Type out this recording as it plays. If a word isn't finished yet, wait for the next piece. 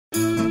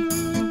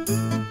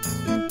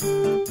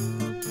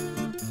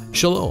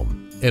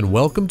Shalom, and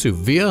welcome to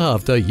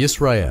V'ahavta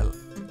Yisrael,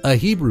 a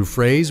Hebrew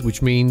phrase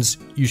which means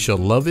you shall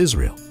love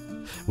Israel.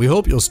 We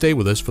hope you'll stay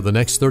with us for the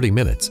next 30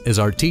 minutes as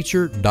our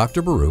teacher,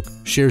 Dr. Baruch,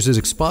 shares his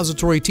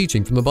expository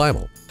teaching from the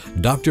Bible.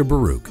 Dr.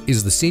 Baruch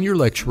is the senior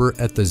lecturer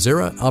at the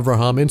Zera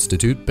Avraham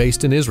Institute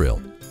based in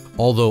Israel.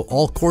 Although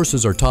all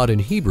courses are taught in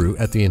Hebrew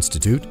at the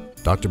Institute,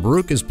 Dr.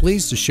 Baruch is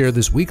pleased to share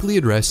this weekly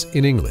address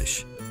in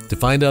English. To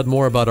find out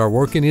more about our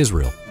work in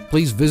Israel,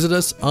 please visit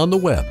us on the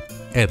web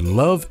at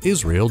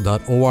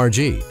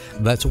LoveIsrael.org.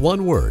 That's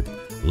one word,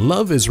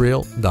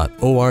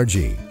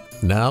 LoveIsrael.org.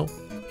 Now,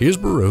 here's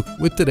Baruch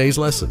with today's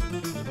lesson.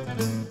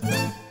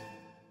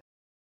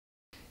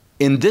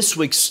 In this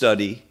week's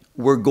study,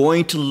 we're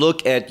going to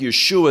look at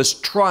Yeshua's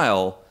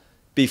trial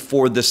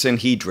before the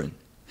Sanhedrin.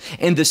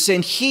 And the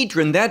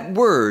Sanhedrin, that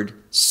word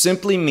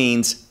simply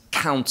means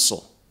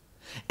council.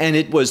 And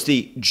it was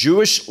the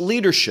Jewish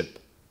leadership,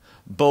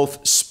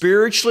 both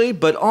spiritually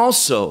but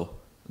also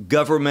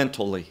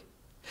governmentally.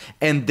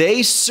 And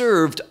they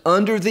served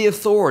under the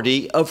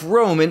authority of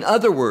Rome. In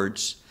other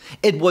words,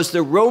 it was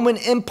the Roman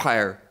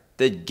Empire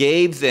that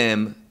gave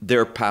them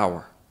their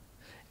power.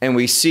 And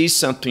we see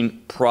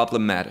something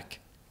problematic,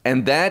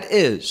 and that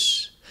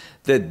is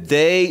that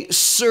they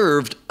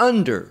served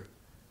under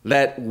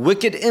that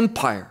wicked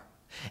empire,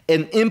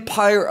 an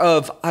empire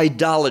of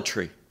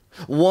idolatry,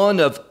 one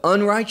of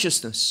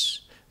unrighteousness.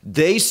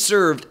 They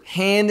served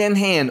hand in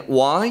hand.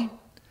 Why?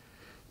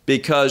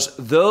 Because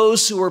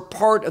those who were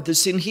part of the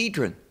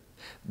Sanhedrin,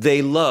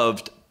 they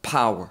loved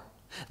power.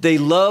 They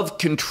loved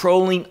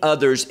controlling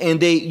others,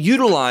 and they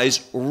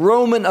utilized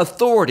Roman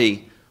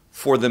authority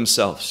for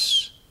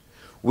themselves.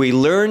 We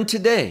learn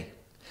today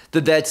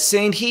that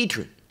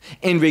Sanhedrin,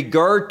 in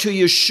regard to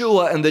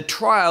Yeshua and the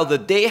trial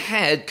that they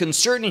had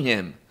concerning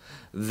him,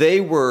 they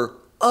were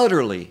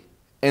utterly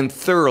and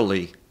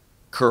thoroughly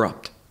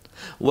corrupt.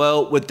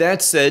 Well, with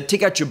that said,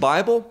 take out your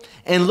Bible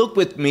and look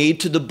with me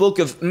to the book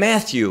of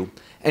Matthew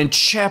and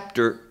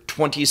chapter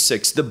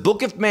 26. The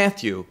book of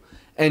Matthew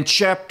and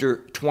chapter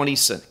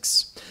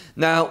 26.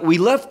 Now, we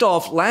left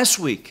off last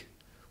week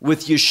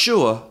with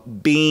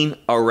Yeshua being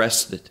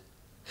arrested.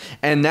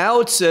 And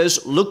now it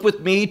says, look with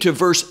me to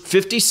verse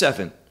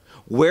 57,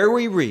 where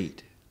we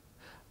read,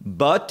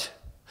 "But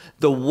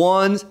the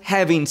ones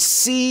having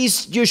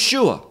seized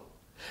Yeshua,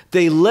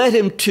 they led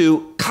him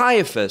to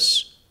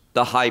Caiaphas,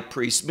 the high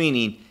priest,"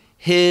 meaning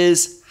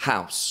his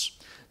house.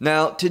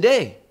 Now,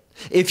 today,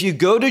 if you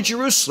go to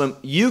Jerusalem,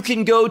 you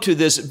can go to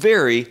this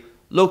very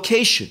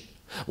location,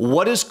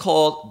 what is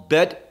called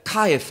Bet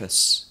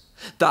Caiaphas,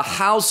 the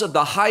house of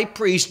the high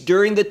priest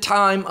during the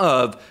time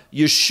of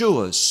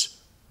Yeshua's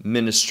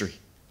ministry.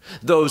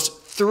 Those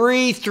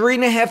three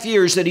and a half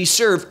years that he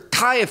served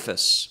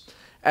Caiaphas,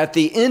 at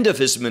the end of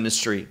his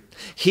ministry,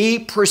 he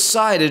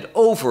presided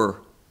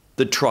over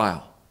the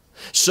trial.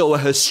 So a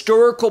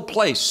historical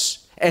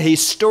place, a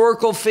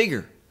historical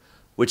figure,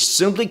 which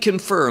simply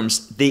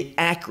confirms the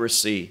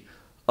accuracy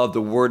of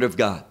the Word of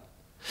God.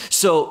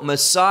 So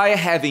Messiah,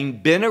 having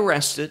been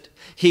arrested,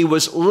 he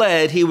was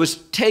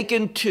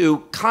taken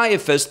to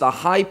Caiaphas, the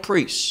high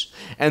priest.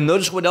 And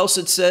notice what else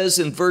it says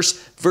in verse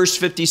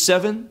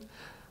 57.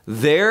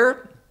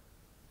 There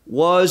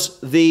was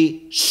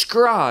the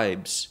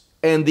scribes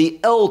and the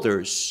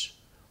elders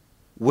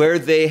where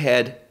they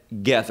had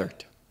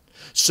gathered.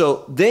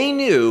 So they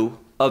knew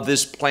of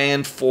this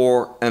plan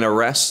for an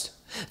arrest.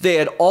 They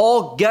had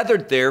all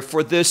gathered there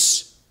for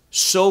this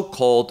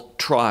so-called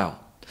trial.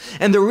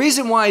 And the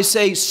reason why I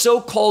say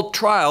so-called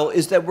trial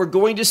is that we're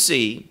going to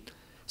see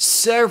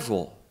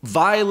several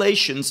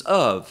violations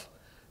of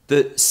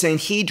the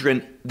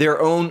Sanhedrin,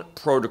 their own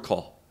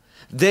protocol.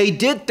 They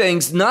did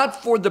things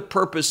not for the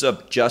purpose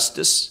of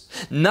justice,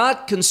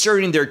 not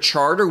concerning their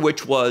charter,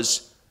 which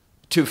was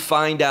to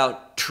find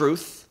out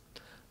truth,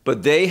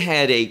 but they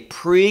had a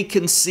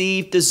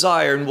preconceived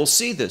desire, and we'll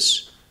see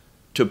this,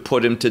 to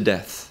put him to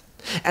death.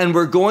 And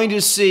we're going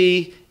to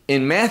see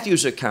in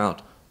Matthew's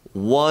account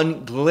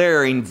one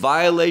glaring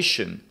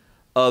violation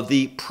of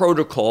the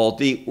protocol,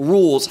 the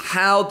rules,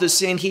 how the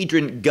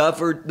Sanhedrin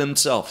governed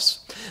themselves.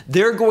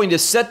 They're going to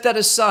set that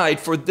aside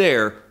for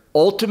their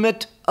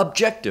ultimate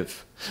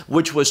objective,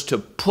 which was to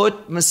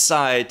put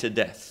Messiah to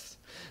death.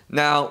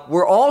 Now,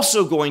 we're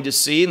also going to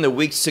see in the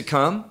weeks to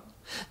come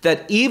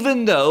that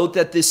even though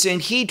that the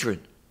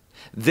Sanhedrin,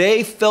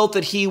 they felt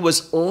that he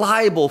was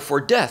liable for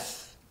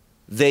death,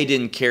 they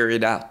didn't carry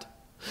it out.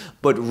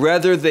 But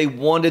rather they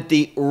wanted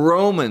the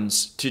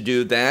Romans to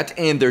do that,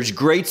 and there's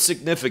great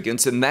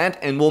significance in that,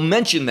 and we'll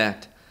mention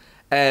that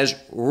as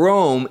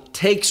Rome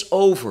takes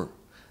over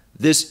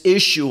this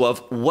issue of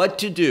what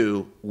to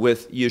do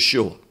with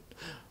Yeshua.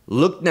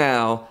 Look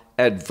now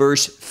at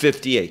verse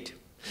 58.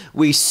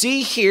 We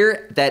see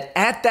here that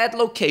at that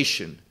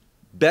location,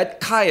 Bet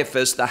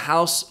Caiaphas, the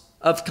house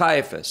of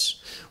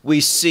Caiaphas, we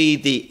see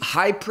the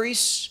high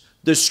priests,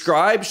 the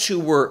scribes who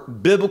were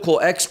biblical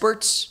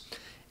experts,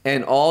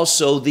 and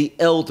also the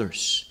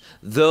elders,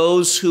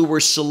 those who were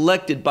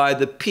selected by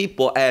the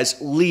people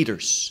as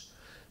leaders.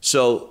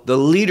 So the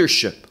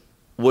leadership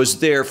was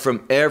there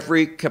from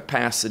every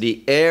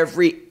capacity,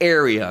 every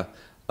area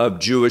of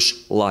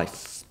Jewish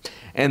life.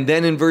 And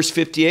then in verse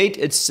 58,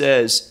 it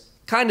says,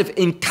 kind of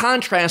in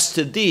contrast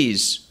to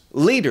these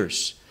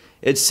leaders,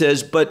 it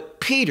says, but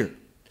Peter,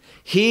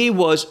 he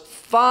was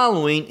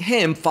following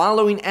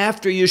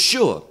after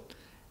Yeshua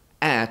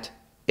at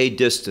a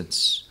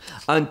distance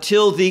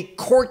until the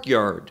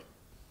courtyard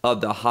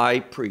of the high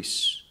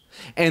priest.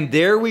 And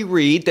there we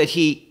read that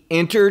he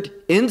entered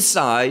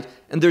inside,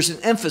 and there's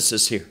an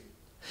emphasis here,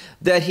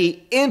 that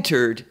he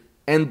entered,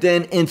 and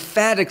then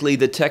emphatically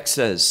the text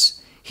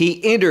says,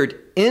 he entered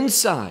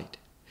inside,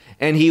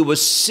 and he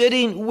was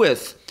sitting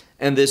with,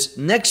 and this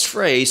next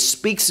phrase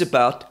speaks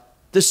about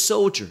the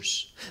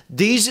soldiers,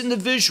 these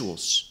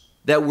individuals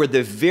that were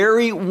the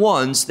very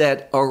ones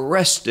that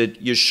arrested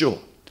Yeshua.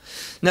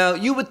 Now,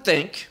 you would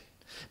think,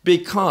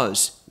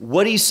 because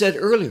what he said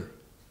earlier,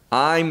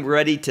 I'm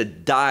ready to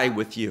die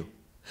with you.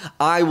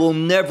 I will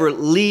never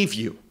leave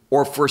you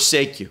or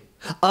forsake you.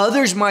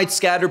 Others might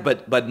scatter,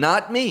 but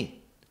not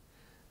me.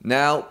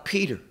 Now,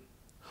 Peter,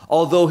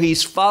 although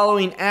he's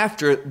following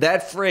after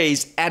that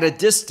phrase at a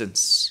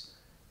distance,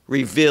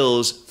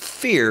 reveals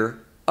fear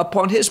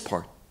upon his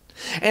part.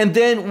 And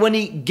then when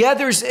he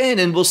gathers in,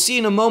 and we'll see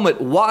in a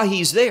moment why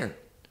he's there,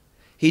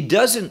 he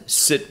doesn't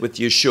sit with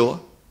Yeshua.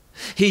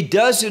 He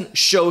doesn't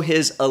show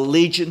his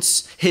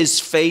allegiance, his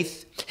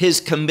faith,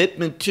 his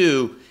commitment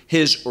to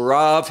his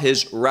Rav,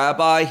 his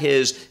rabbi,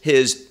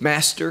 his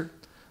master.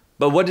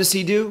 But what does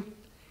he do?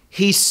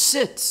 He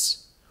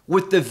sits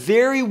with the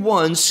very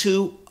ones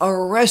who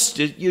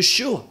arrested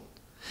Yeshua,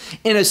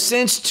 in a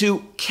sense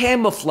to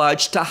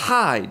camouflage, to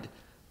hide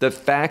the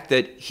fact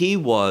that he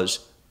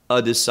was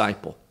a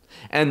disciple.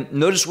 And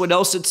notice what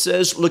else it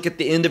says. Look at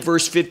the end of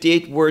verse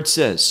 58 where it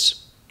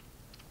says,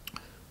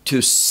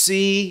 to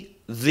see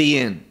the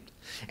end.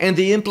 And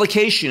the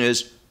implication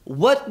is,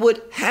 what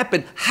would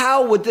happen?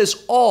 How would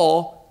this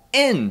all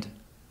end?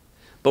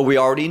 But we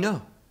already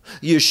know.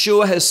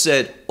 Yeshua has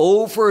said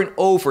over and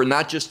over,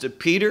 not just to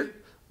Peter,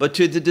 but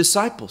to the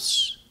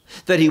disciples,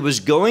 that he was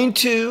going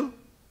to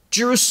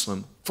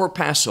Jerusalem for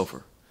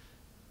Passover.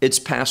 It's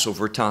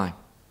Passover time.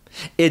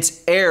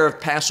 It's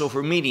Erev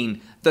Passover,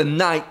 meaning the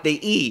night,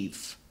 the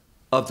eve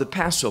of the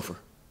Passover.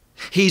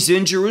 He's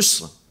in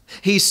Jerusalem.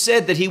 He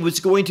said that he was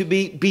going to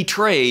be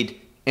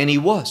betrayed, and he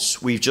was.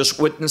 We've just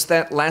witnessed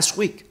that last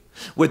week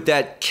with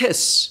that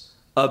kiss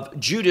of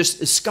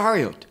Judas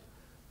Iscariot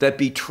that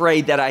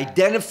betrayed, that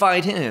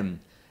identified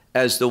him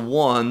as the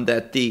one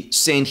that the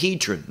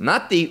Sanhedrin,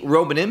 not the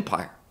Roman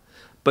Empire,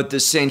 but the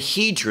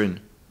Sanhedrin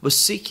was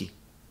seeking.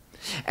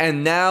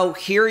 And now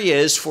here he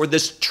is for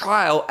this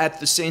trial at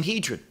the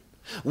Sanhedrin,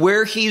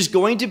 where he's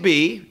going to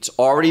be, it's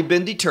already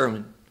been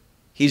determined,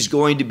 he's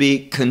going to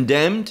be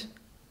condemned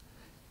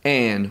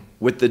and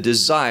with the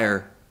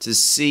desire to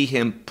see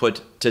him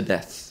put to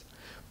death.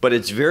 But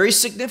it's very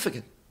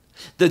significant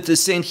that the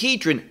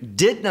Sanhedrin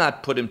did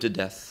not put him to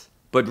death,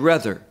 but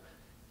rather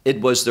it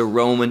was the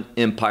Roman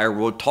Empire.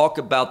 We'll talk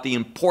about the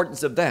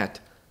importance of that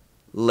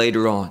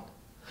later on.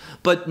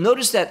 But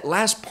notice that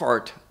last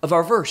part of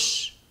our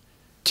verse,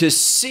 to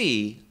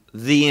see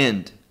the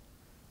end.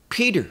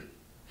 Peter,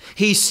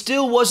 he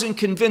still wasn't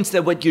convinced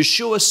that what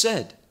Yeshua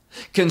said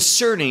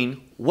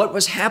concerning what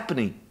was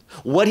happening,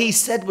 what he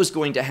said was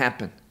going to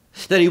happen,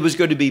 that he was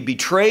going to be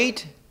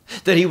betrayed,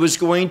 that he was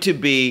going to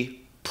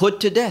be put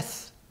to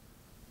death,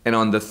 and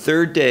on the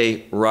third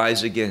day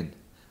rise again.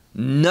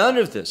 None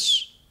of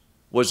this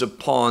was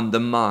upon the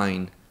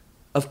mind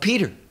of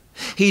Peter.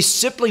 He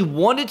simply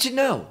wanted to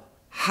know,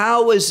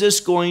 how is this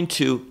going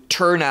to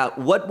turn out?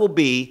 What will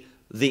be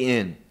the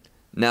end?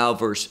 Now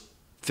verse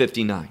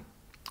 59.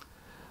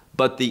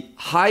 But the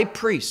high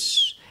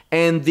priests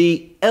and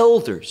the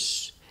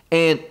elders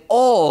and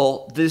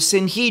all the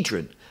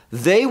Sanhedrin,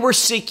 they were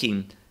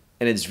seeking,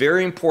 and it's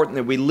very important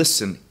that we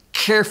listen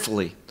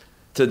carefully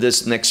to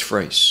this next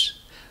phrase.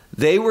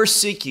 They were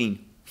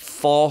seeking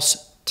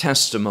false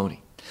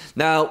testimony.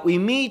 Now, we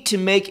need to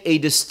make a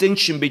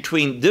distinction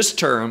between this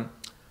term,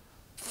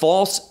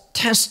 false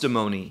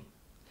testimony,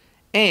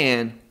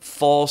 and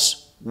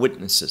false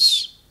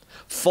witnesses.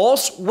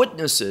 False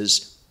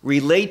witnesses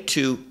relate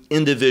to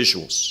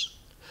individuals.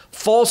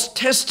 False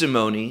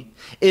testimony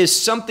is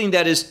something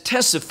that is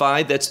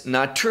testified that's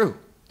not true.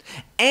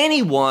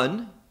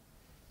 Anyone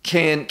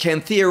can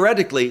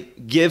theoretically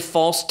give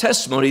false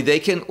testimony. They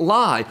can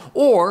lie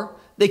or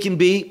they can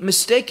be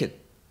mistaken.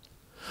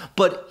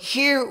 But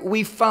here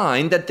we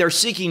find that they're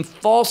seeking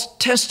false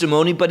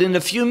testimony, but in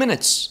a few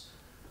minutes,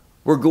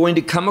 we're going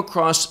to come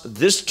across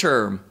this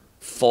term,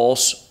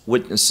 false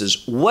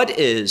witnesses. What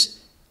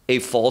is a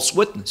false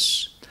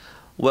witness?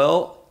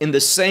 Well, in the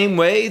same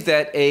way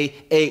that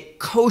a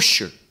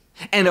kosher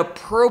and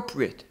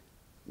appropriate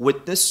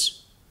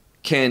witness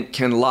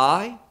can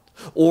lie,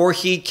 or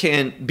he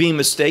can be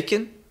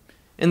mistaken,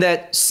 in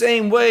that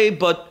same way,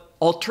 but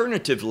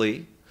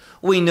alternatively,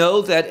 we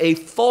know that a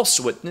false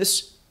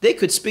witness, they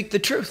could speak the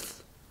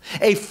truth.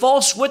 A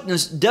false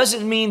witness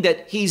doesn't mean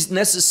that he's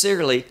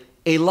necessarily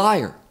a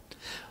liar.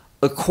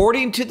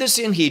 According to the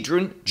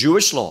Sanhedrin,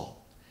 Jewish law,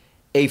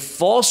 A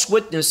false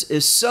witness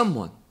is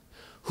someone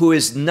who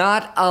is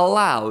not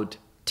allowed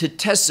to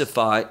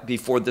testify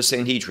before the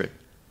Sanhedrin.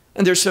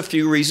 And there's a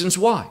few reasons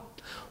why.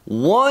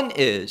 One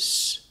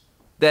is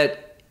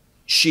that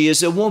she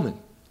is a woman.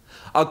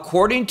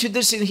 According to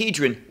the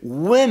Sanhedrin,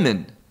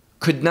 women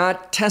could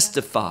not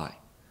testify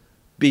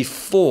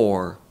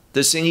before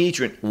the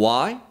Sanhedrin.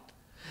 Why?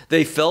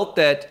 They felt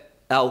that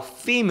a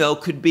female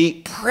could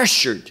be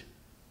pressured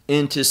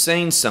into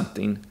saying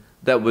something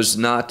that was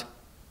not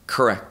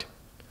correct.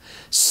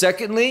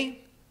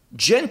 Secondly,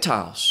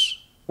 Gentiles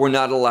were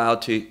not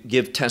allowed to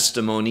give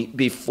testimony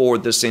before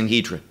the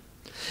Sanhedrin.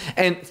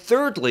 And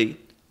thirdly,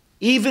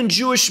 even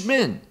Jewish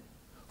men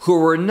who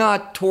were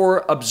not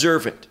Torah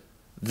observant,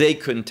 they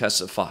couldn't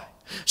testify.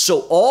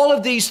 So all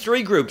of these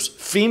three groups,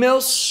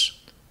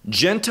 females,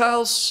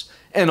 Gentiles,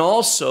 and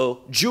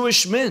also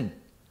Jewish men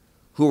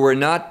who were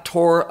not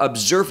Torah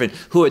observant,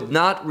 who had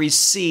not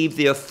received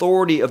the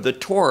authority of the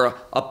Torah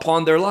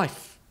upon their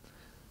life.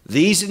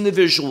 These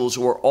individuals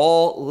were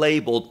all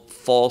labeled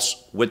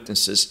false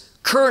witnesses.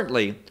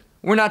 Currently,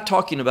 we're not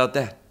talking about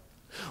that.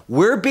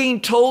 We're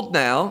being told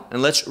now,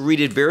 and let's read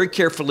it very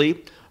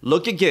carefully.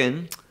 Look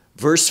again,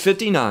 verse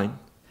 59.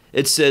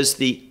 It says,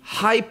 the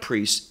high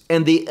priest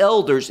and the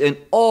elders and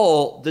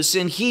all the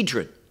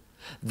Sanhedrin,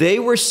 they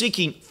were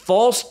seeking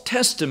false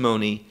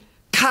testimony,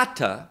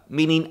 kata,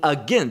 meaning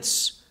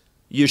against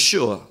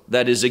Yeshua,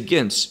 that is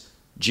against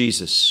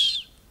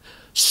Jesus,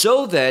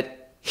 so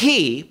that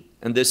he,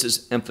 and this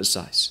is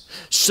emphasized,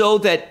 so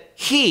that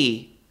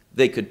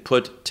they could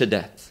put to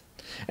death.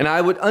 And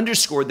I would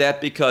underscore that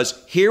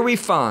because here we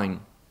find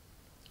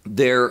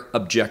their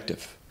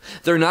objective.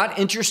 They're not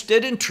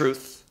interested in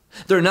truth.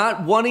 They're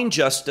not wanting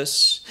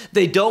justice.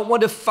 They don't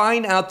want to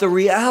find out the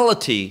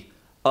reality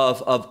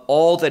of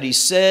all that he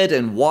said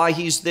and why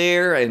he's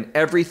there and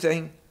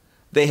everything.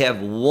 They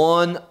have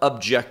one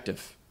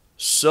objective.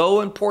 So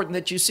important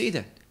that you see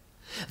that.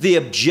 The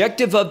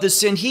objective of the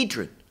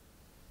Sanhedrin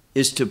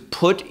is to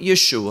put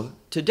Yeshua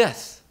to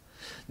death.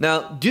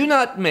 Now, do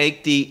not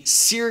make the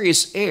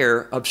serious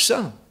error of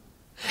some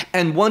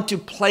and want to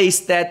place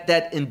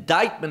that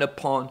indictment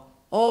upon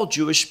all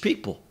Jewish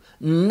people.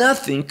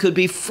 Nothing could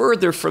be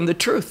further from the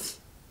truth.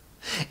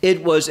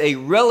 It was a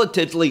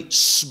relatively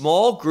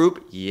small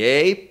group,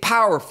 yea,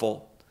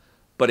 powerful,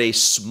 but a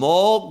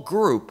small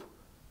group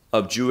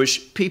of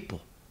Jewish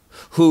people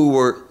who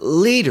were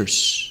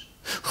leaders,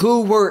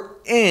 who were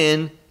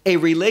in a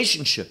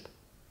relationship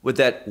with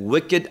that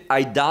wicked,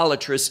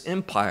 idolatrous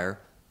empire,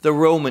 the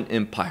Roman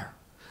Empire,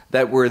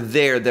 that were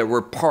there, that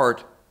were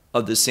part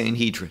of the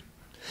Sanhedrin.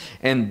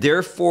 And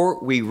therefore,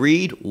 we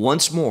read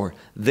once more,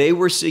 they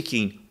were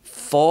seeking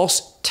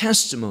false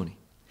testimony.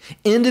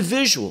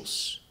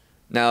 Individuals.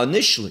 Now,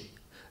 initially,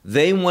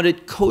 they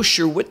wanted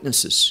kosher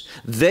witnesses.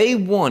 They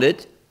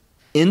wanted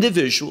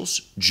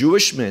individuals,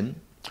 Jewish men,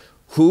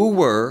 who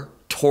were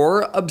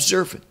Torah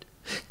observant,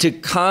 to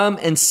come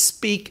and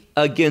speak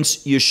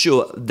against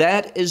Yeshua.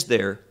 That is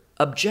their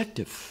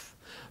objective.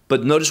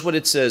 But notice what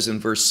it says in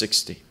verse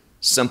 60,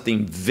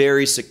 something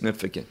very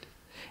significant.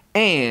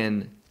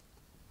 And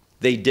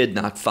they did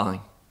not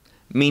find,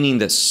 meaning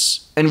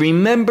this. And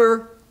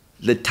remember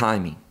the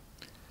timing.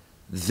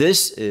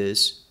 This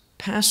is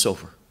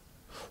Passover,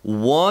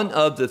 one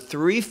of the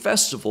three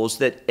festivals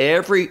that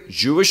every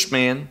Jewish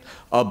man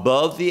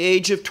above the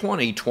age of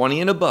 20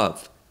 and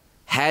above,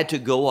 had to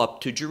go up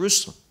to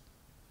Jerusalem.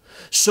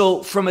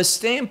 So from a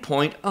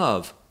standpoint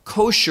of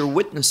kosher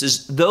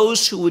witnesses,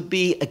 those who would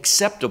be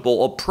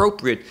acceptable,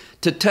 appropriate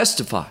to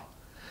testify,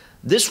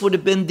 this would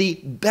have been the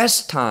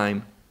best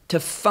time to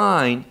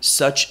find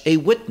such a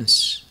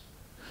witness.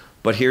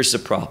 But here's the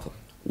problem.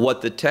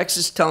 What the text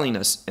is telling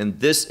us, and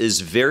this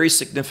is very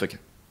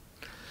significant,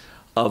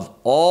 of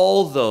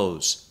all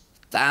those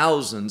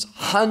thousands,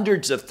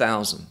 hundreds of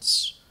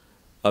thousands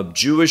of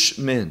Jewish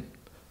men,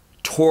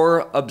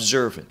 Torah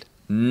observant,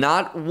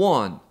 not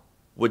one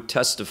would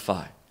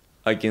testify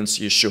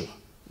against Yeshua.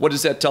 What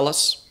does that tell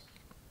us?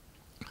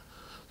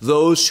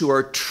 Those who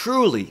are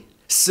truly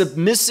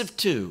submissive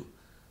to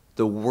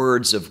the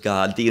words of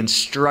God, the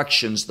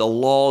instructions, the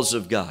laws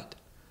of God,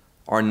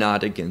 are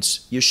not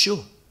against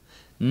Yeshua.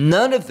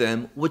 None of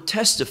them would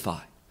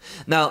testify.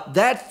 Now,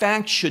 that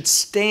fact should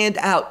stand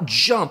out,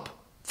 jump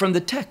from the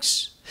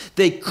text.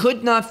 They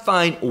could not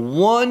find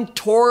one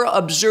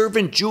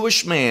Torah-observant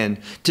Jewish man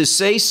to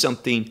say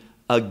something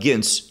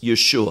against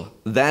Yeshua.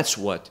 That's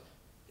what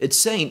it's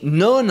saying.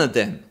 None of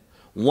them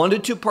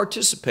wanted to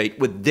participate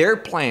with their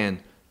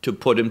plan to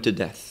put him to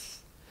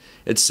death.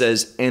 It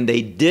says, and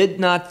they did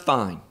not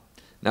find.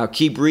 Now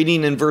keep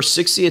reading in verse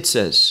 60, it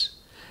says,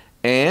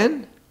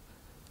 and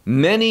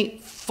many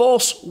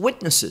false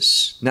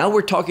witnesses. Now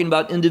we're talking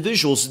about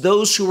individuals,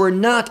 those who were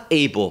not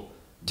able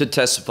to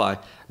testify.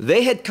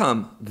 They had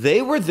come,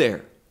 they were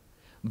there,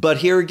 but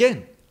here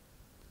again,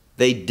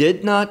 they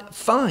did not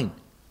find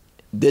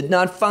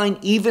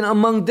even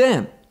among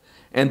them.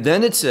 And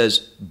then it says,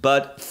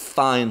 but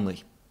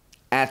finally,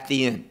 at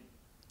the end,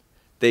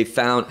 they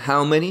found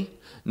how many?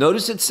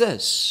 Notice it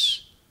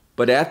says,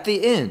 but at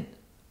the end,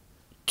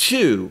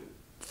 2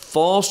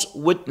 false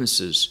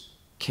witnesses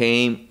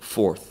came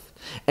forth.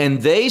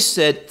 And they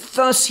said,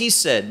 thus he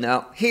said.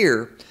 Now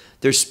here,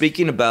 they're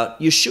speaking about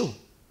Yeshua.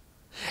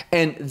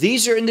 And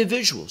these are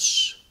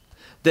individuals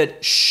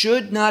that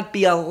should not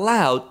be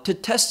allowed to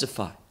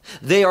testify.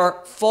 They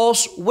are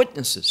false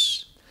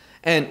witnesses.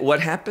 And what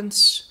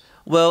happens?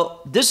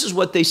 Well, this is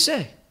what they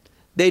say.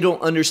 They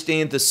don't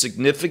understand the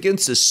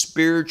significance, the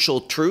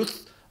spiritual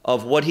truth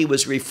of what he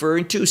was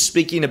referring to,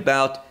 speaking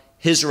about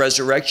his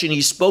resurrection.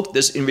 He spoke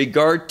this in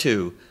regard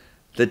to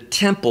the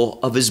temple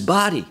of his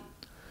body.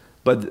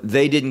 But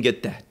they didn't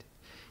get that.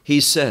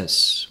 He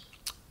says,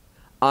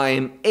 I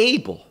am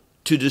able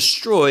to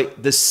destroy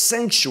the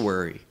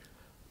sanctuary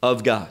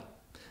of God.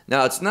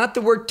 Now, it's not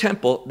the word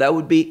temple. That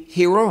would be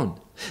Hiron.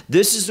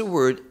 This is the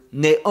word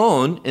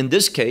neon. In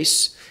this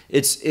case,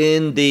 it's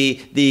in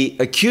the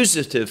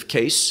accusative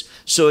case.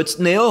 So it's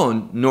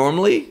neon.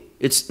 Normally,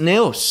 it's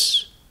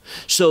neos.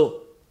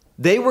 So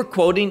they were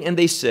quoting and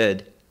they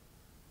said,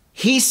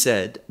 he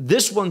said,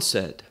 this one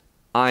said,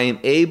 I am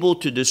able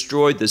to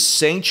destroy the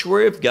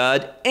sanctuary of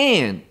God,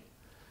 and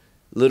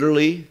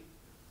literally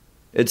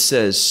it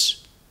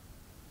says,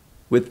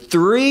 with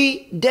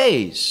 3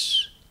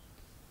 days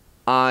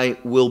I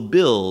will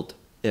build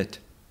it.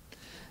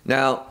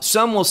 Now,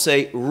 some will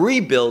say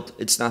rebuild.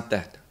 It's not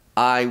that.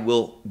 I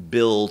will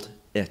build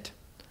it.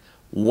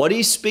 What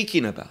he's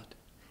speaking about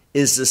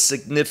is the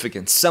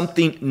significance,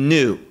 something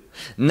new.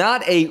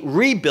 Not a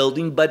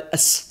rebuilding, but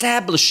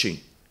establishing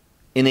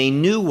in a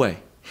new way,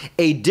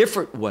 a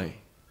different way,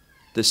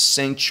 the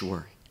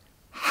sanctuary,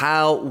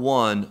 how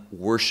one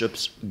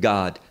worships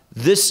God.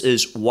 This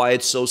is why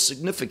it's so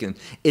significant.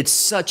 It's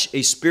such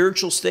a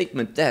spiritual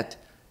statement that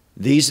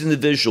these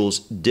individuals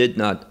did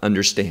not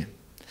understand.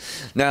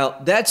 Now,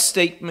 that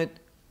statement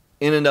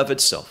in and of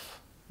itself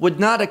would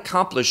not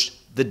accomplish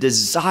the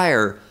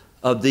desire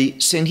of the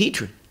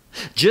Sanhedrin.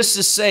 Just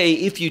to say,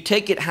 if you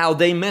take it how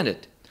they meant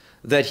it,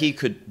 that he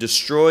could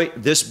destroy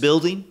this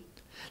building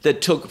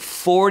that took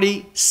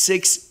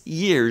 46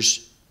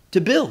 years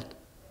to build,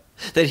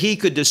 that he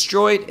could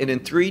destroy it and in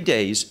 3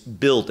 days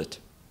build it.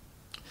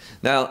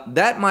 Now,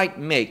 that might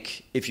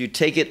make, if you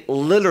take it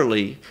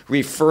literally,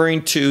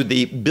 referring to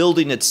the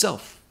building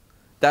itself,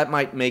 that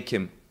might make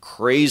him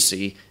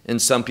crazy in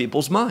some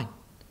people's mind.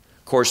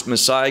 Of course,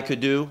 Messiah could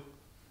do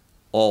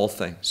all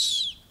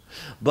things.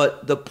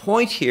 But the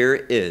point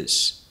here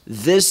is,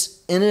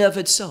 this in and of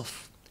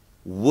itself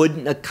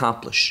wouldn't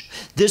accomplish.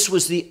 This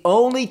was the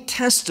only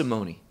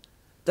testimony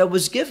that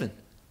was given.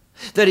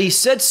 That he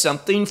said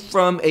something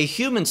from a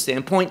human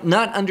standpoint,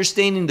 not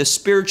understanding the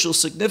spiritual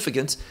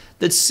significance,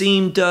 that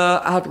seemed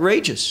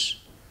outrageous.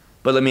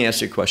 But let me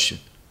ask you a question.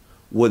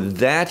 Would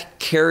that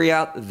carry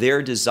out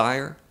their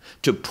desire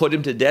to put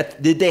him to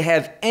death? Did they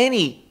have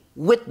any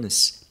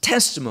witness,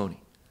 testimony,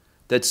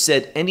 that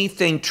said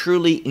anything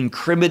truly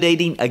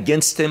incriminating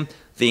against him?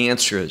 The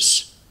answer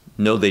is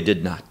no, they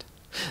did not.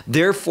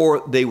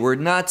 Therefore, they were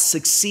not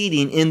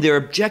succeeding in their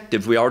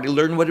objective. We already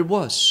learned what it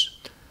was,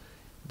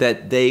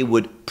 that they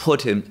would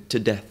put him to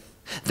death.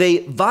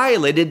 They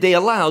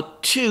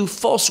allowed 2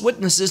 false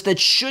witnesses that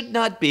should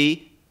not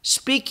be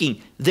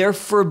speaking. They're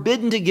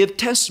forbidden to give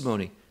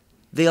testimony.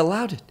 They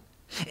allowed it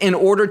in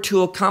order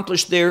to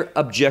accomplish their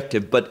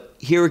objective. But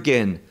here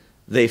again,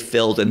 they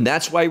failed. And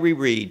that's why we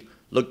read,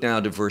 look now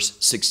to verse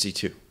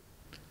 62.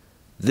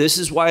 This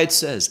is why it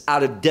says,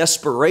 out of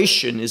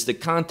desperation is the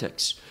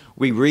context.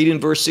 We read in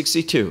verse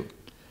 62,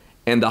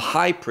 and the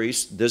high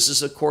priest, this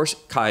is of course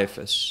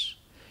Caiaphas,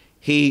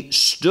 he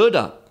stood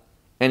up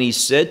and he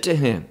said to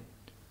him,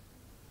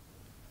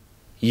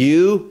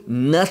 you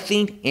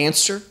nothing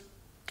answer?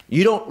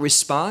 You don't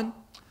respond?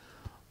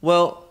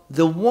 Well,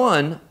 the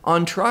one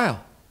on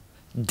trial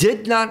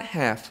did not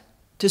have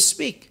to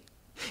speak.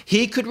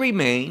 He could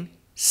remain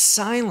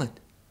silent.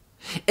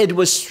 It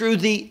was through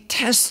the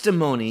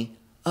testimony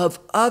of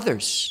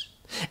others.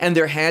 And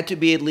there had to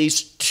be at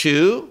least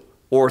 2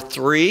 or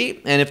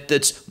 3, and if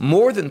it's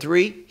more than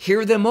 3,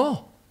 hear them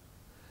all.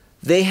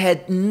 They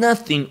had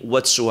nothing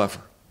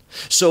whatsoever.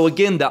 So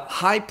again, the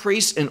high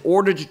priest, in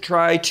order to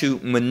try to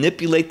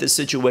manipulate the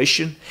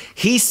situation,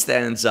 he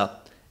stands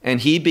up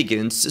and he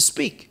begins to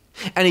speak.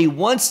 And he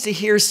wants to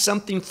hear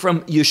something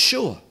from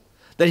Yeshua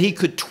that he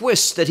could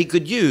twist, that he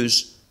could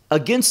use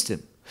against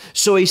him.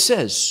 So he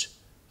says,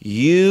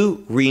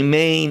 you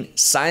remain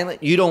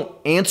silent. You don't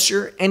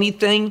answer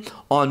anything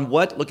on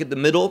what? Look at the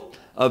middle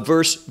of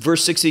verse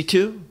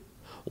 62.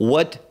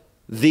 What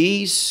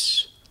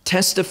these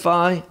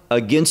testify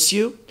against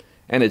you.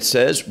 And it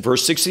says,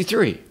 verse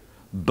 63,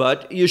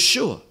 but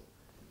Yeshua,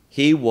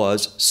 he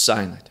was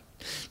silent.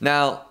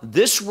 Now,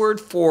 this word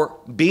for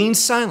being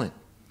silent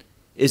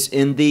is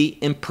in the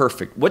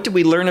imperfect. What do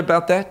we learn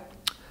about that?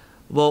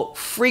 Well,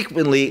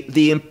 frequently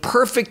the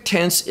imperfect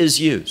tense is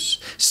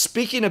used,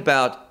 speaking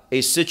about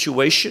a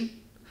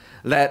situation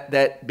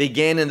that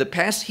began in the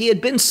past. He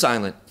had been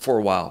silent for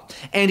a while,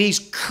 and he's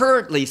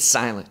currently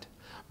silent.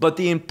 But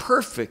the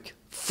imperfect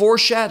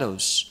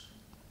foreshadows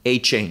a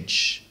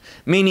change,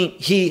 meaning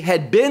he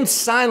had been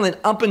silent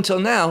up until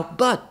now,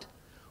 but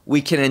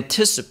we can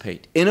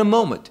anticipate in a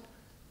moment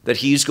that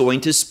he's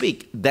going to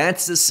speak.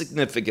 That's the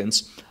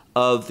significance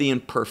of the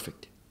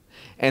imperfect.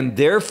 And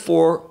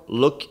therefore,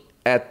 look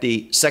at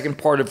the second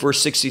part of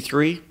verse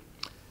 63.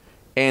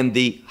 And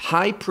the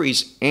high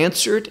priest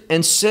answered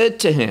and said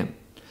to him,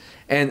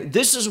 and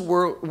this is a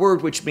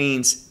word which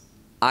means,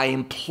 I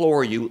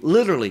implore you,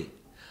 literally,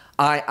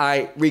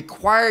 I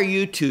require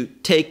you to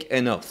take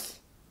an oath.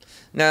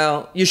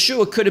 Now,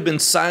 Yeshua could have been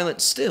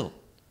silent still,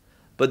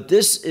 but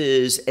this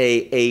is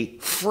a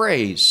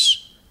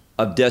phrase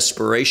of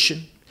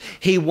desperation.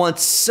 He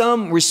wants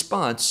some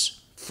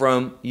response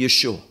from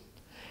Yeshua.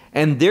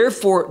 And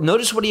therefore,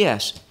 notice what he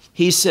asks.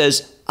 He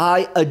says,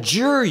 I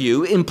adjure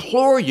you,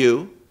 implore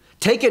you,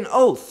 take an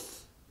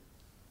oath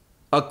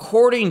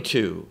according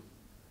to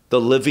the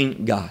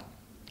living God.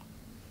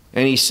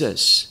 And he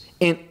says,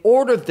 in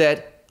order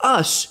that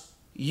us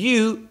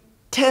you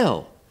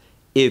tell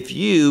if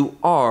you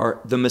are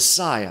the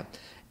Messiah.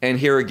 And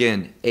here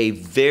again, a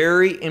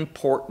very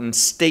important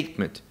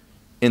statement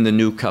in the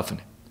new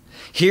covenant.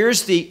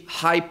 Here's the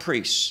high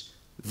priest,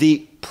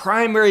 the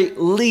primary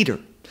leader.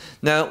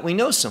 Now, we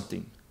know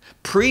something.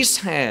 Priests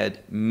had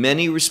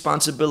many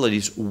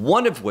responsibilities,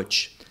 one of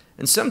which,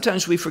 and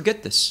sometimes we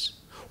forget this,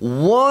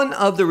 one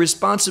of the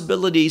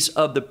responsibilities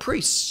of the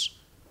priests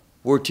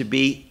were to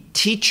be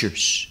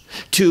teachers,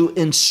 to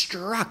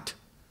instruct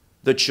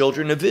the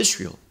children of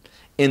Israel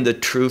in the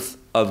truth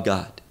of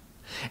God.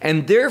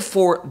 And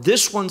therefore,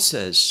 this one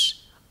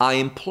says, I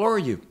implore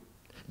you,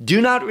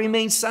 do not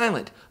remain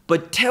silent,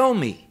 but tell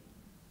me,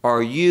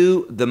 are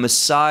you the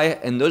Messiah?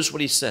 And notice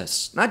what he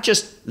says, not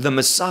just the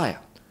Messiah,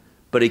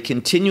 but he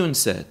continued and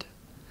said,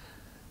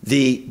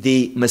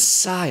 the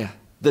Messiah,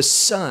 the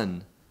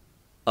Son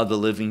of the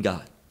living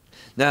God.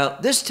 Now,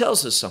 this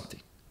tells us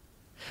something,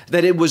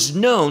 that it was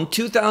known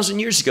 2,000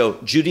 years ago.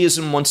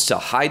 Judaism wants to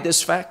hide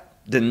this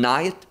fact,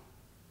 deny it.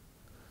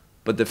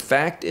 But the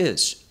fact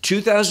is,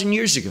 2,000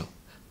 years ago,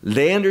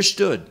 they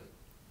understood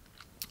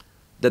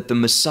that the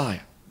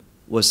Messiah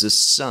was the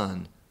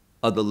Son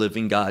of the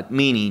living God,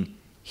 meaning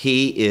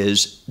he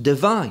is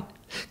divine.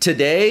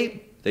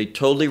 Today, they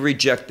totally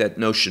reject that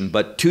notion,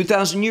 but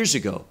 2,000 years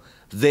ago,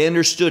 they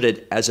understood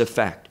it as a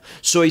fact.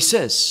 So he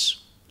says,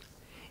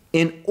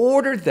 in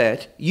order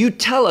that you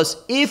tell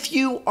us if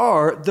you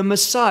are the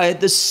Messiah,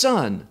 the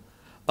Son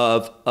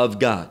of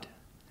God.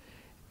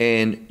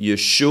 And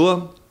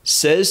Yeshua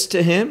says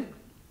to him,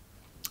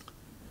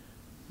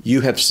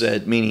 you have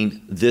said,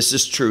 meaning this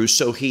is true.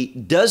 So he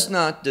does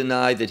not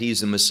deny that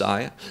he's the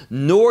Messiah,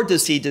 nor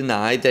does he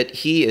deny that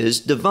he is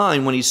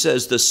divine when he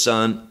says the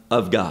Son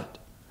of God.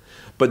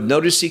 But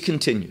notice he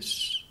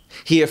continues.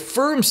 He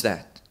affirms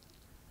that,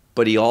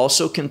 but he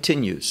also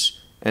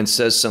continues and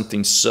says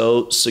something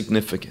so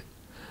significant.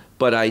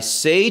 But I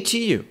say to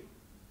you,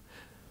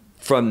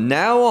 from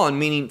now on,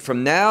 meaning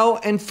from now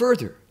and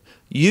further,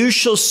 you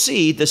shall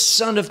see the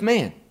Son of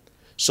Man.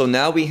 So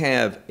now we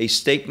have a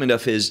statement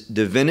of his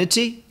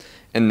divinity,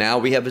 and now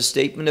we have a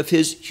statement of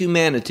his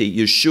humanity,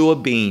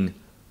 Yeshua being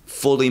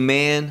fully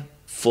man,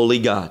 fully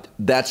God.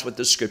 That's what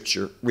the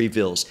scripture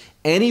reveals.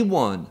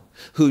 Anyone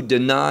who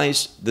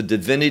denies the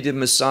divinity of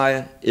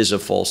Messiah is a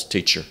false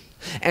teacher.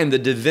 And the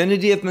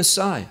divinity of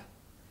Messiah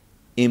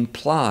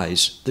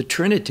implies the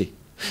Trinity.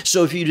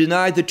 So if you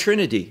deny the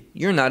Trinity,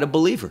 you're not a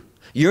believer.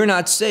 You're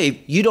not saved.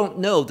 You don't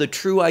know the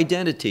true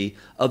identity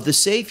of the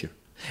Savior.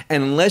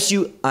 And unless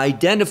you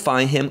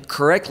identify him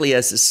correctly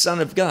as the Son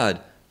of God,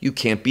 you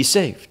can't be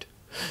saved.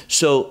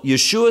 So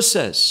Yeshua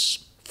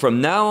says,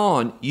 from now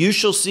on, you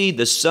shall see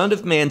the Son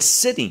of Man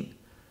sitting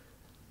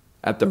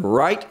at the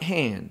right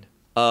hand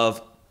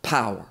of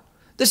power.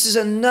 This is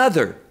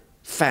another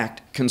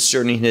fact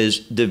concerning his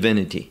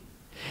divinity.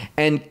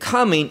 And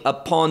coming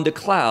upon the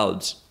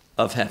clouds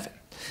of heaven.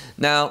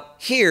 Now,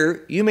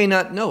 here, you may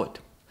not know it,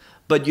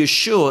 but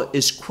Yeshua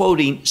is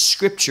quoting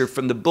scripture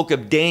from the book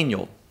of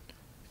Daniel,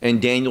 in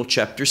Daniel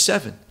chapter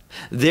 7.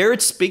 There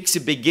it speaks,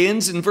 it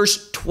begins in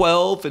verse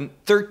 12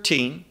 and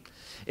 13.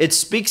 It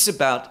speaks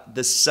about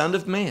the Son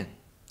of Man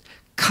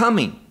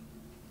coming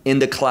in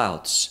the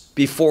clouds.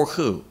 Before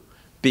who?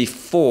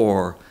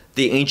 Before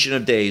the Ancient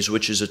of Days,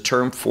 which is a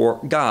term for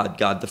God,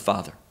 God the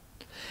Father.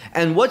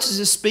 And what does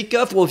this speak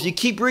of? Well, if you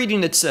keep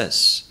reading, it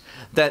says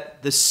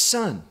that the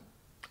Son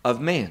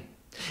of Man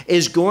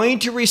is going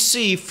to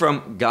receive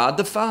from God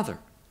the Father.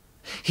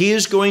 He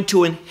is going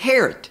to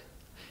inherit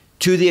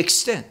to the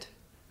extent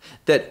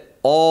that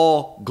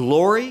all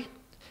glory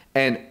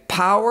and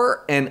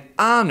power and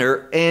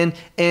honor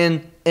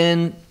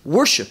and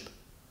worship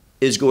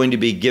is going to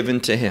be given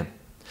to him.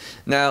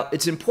 Now,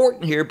 it's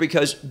important here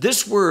because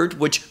this word,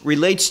 which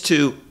relates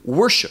to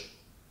worship,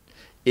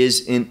 is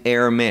in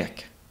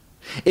Aramaic.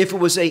 If it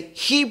was a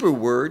Hebrew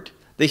word,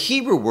 the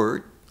Hebrew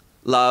word,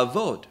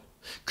 lavod,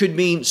 could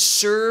mean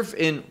serve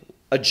in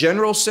a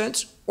general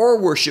sense or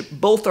worship.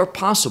 Both are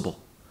possible.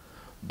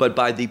 But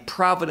by the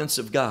providence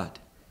of God,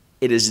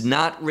 it is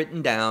not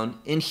written down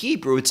in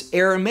Hebrew. It's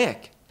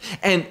Aramaic.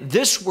 And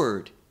this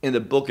word in the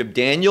book of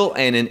Daniel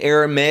and in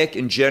Aramaic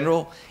in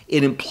general,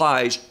 it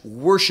implies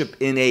worship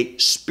in a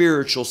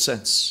spiritual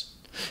sense.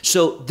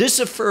 So this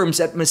affirms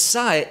that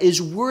Messiah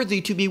is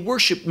worthy to be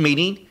worshiped,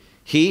 meaning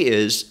he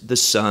is the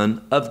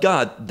Son of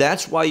God.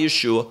 That's why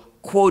Yeshua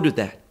quoted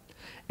that.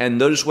 And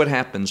notice what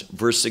happens,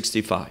 verse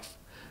 65.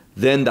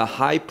 Then the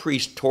high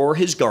priest tore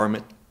his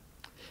garment,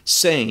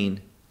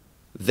 saying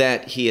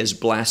that he is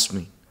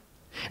blaspheming.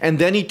 And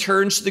then he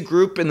turns to the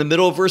group in the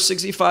middle of verse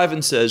 65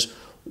 and says,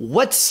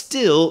 what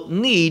still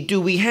need do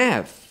we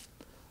have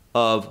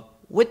of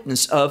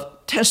witness, of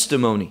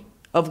testimony,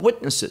 of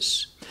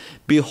witnesses?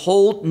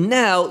 Behold,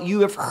 now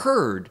you have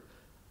heard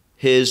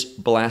his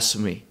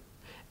blasphemy.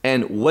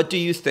 And what do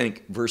you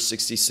think? Verse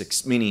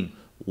 66, meaning,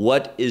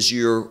 what is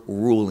your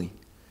ruling?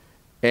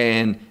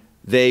 And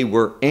they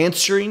were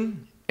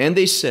answering, and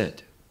they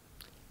said,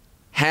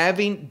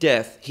 having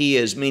death, he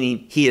is,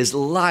 meaning he is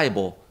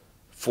liable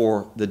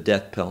for the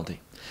death penalty.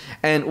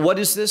 And what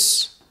is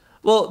this?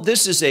 Well,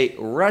 this is a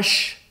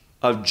rush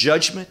of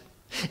judgment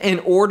in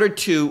order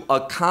to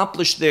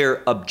accomplish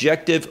their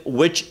objective,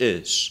 which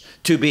is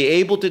to be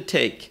able to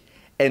take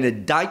an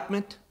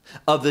indictment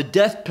of the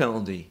death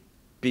penalty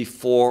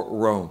before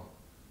Rome.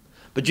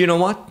 But you know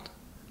what?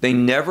 They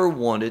never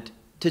wanted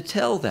to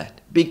tell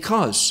that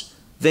because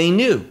they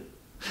knew,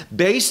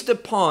 based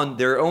upon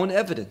their own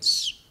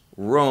evidence,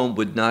 Rome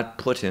would not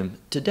put him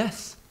to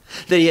death.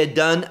 They had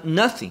done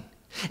nothing.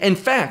 In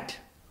fact,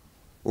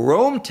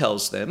 Rome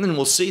tells them, and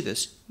we'll see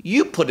this,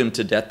 you put him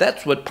to death.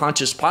 That's what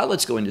Pontius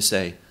Pilate's going to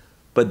say.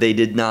 But they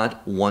did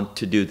not want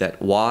to do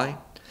that. Why?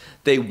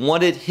 They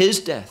wanted his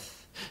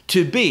death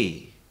to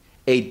be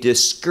a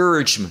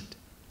discouragement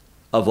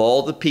of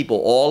all the people,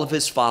 all of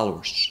his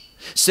followers,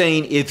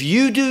 saying, if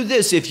you do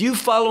this, if you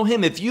follow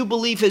him, if you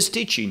believe his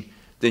teaching,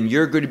 then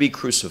you're going to be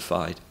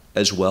crucified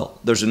as well.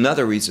 There's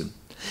another reason,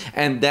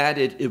 and that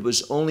it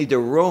was only the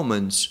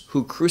Romans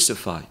who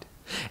crucified.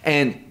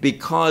 And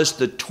because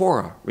the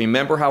Torah,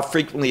 remember how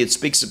frequently it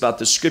speaks about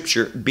the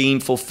scripture being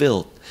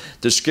fulfilled.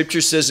 The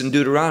scripture says in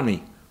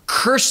Deuteronomy,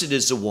 cursed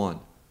is the one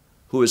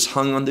who is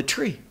hung on the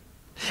tree.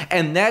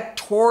 And that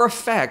Torah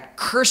fact,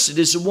 cursed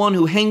is the one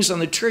who hangs on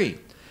the tree,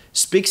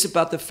 speaks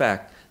about the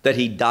fact that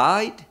he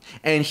died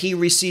and he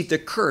received the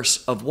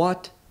curse of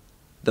what?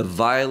 The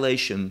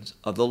violations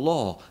of the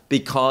law.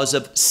 Because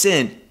of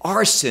sin,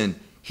 our sin,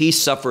 he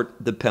suffered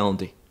the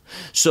penalty.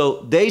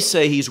 So they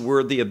say he's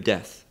worthy of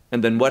death.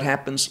 And then what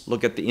happens?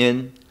 Look at the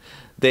end.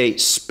 They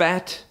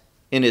spat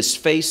in his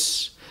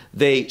face,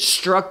 they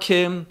struck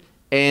him,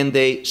 and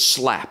they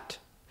slapped,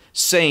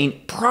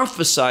 saying,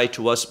 prophesy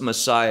to us,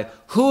 Messiah,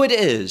 who it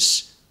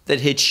is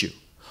that hits you.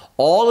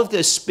 All of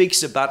this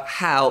speaks about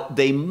how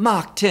they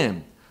mocked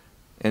him.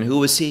 And who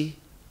was he?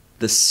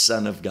 The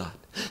Son of God.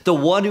 The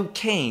one who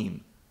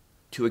came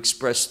to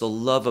express the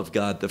love of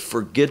God, the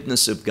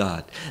forgiveness of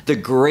God, the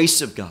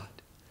grace of God.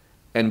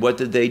 And what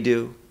did they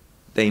do?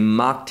 They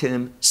mocked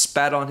him,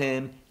 spat on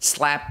him,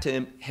 slapped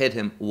him, hit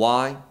him.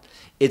 Why?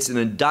 It's an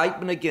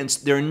indictment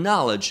against their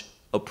knowledge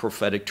of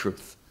prophetic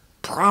truth.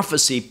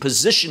 Prophecy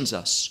positions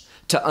us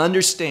to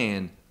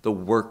understand the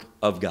work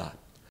of God.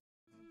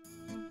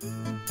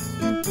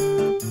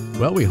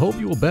 Well, we hope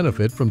you will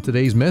benefit from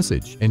today's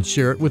message and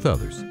share it with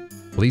others.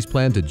 Please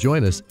plan to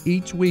join us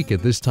each week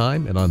at this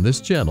time and on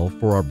this channel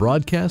for our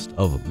broadcast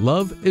of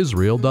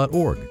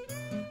LoveIsrael.org.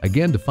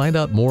 Again, to find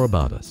out more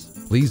about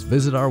us, please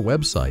visit our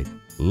website,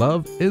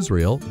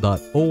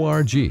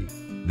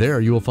 LoveIsrael.org. There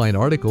you will find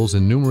articles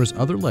and numerous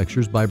other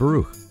lectures by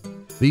Baruch.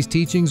 These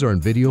teachings are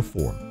in video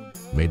form.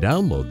 You may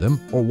download them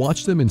or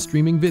watch them in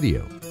streaming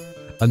video.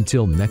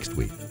 Until next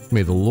week,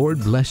 may the Lord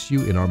bless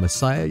you in our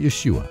Messiah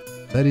Yeshua,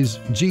 that is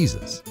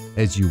Jesus,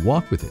 as you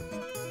walk with him.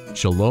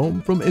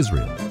 Shalom from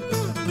Israel.